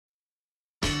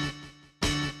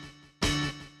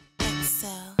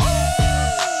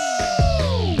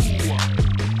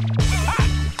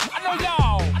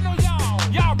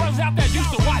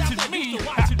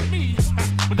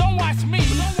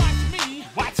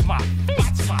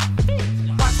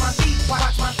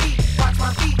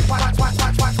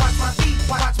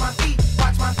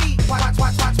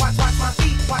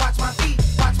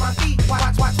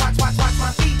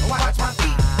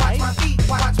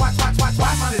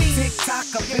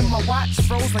my watch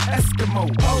froze like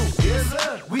Eskimo. Oh, yes,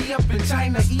 sir. We up in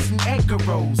China eating egg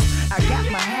rolls. I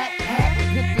got my hat,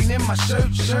 pimpin' in my shirt.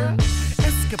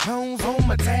 Escapones on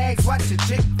my tags, watch your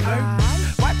chick flirt.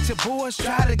 Watch your boys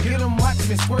try to get them, watch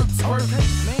me squirt.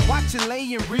 Watch you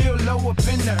laying real low up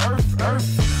in the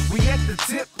earth. We at the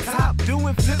tip top,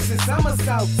 doing flips and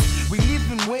somersaults. We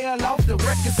living well off the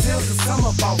record sales of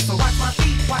summer ball. So watch my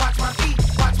feet, watch my feet,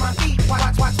 watch my feet, watch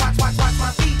my feet, watch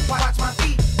my feet, watch my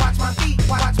feet, watch my feet,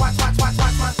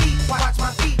 watch my feet, watch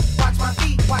my feet, watch my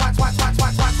feet, watch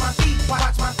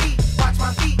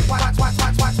my feet, watch my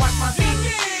feet, watch my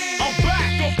feet. I'm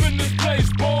back up in this place,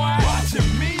 boy.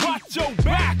 Watching me. Watch your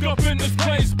back up in this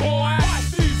place, boy.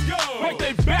 Watch these go. Break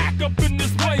they back up in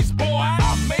this place, boy.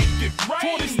 I make it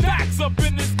rain. 20 stacks up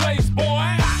in this place,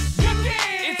 boy.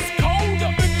 It's cold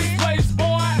up in this place,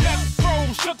 boy. Let's throw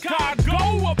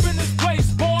Chicago up in this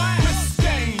place, boy.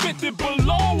 50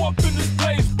 below up in this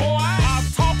place, boy. I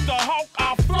talk the hawk,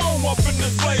 I flow up in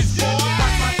this place, boy.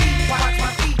 Watch my feet, watch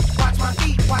my feet, watch my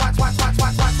feet, watch my feet,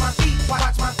 watch my feet,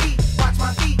 watch my feet, watch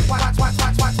my feet,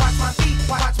 watch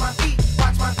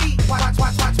my feet, watch my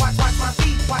feet, watch my feet, watch my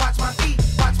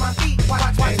feet, watch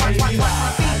my feet.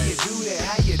 How you do that?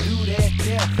 How you do that?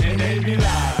 Yeah. And they be like,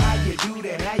 How you do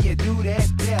that? How you do that?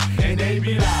 Yeah. and they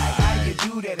be like, How you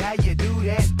do that? How you do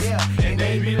that? Yeah. and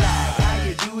they be like, How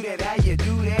you do that? How you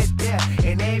do that? Yeah.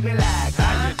 And they be like,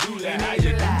 how you do that? How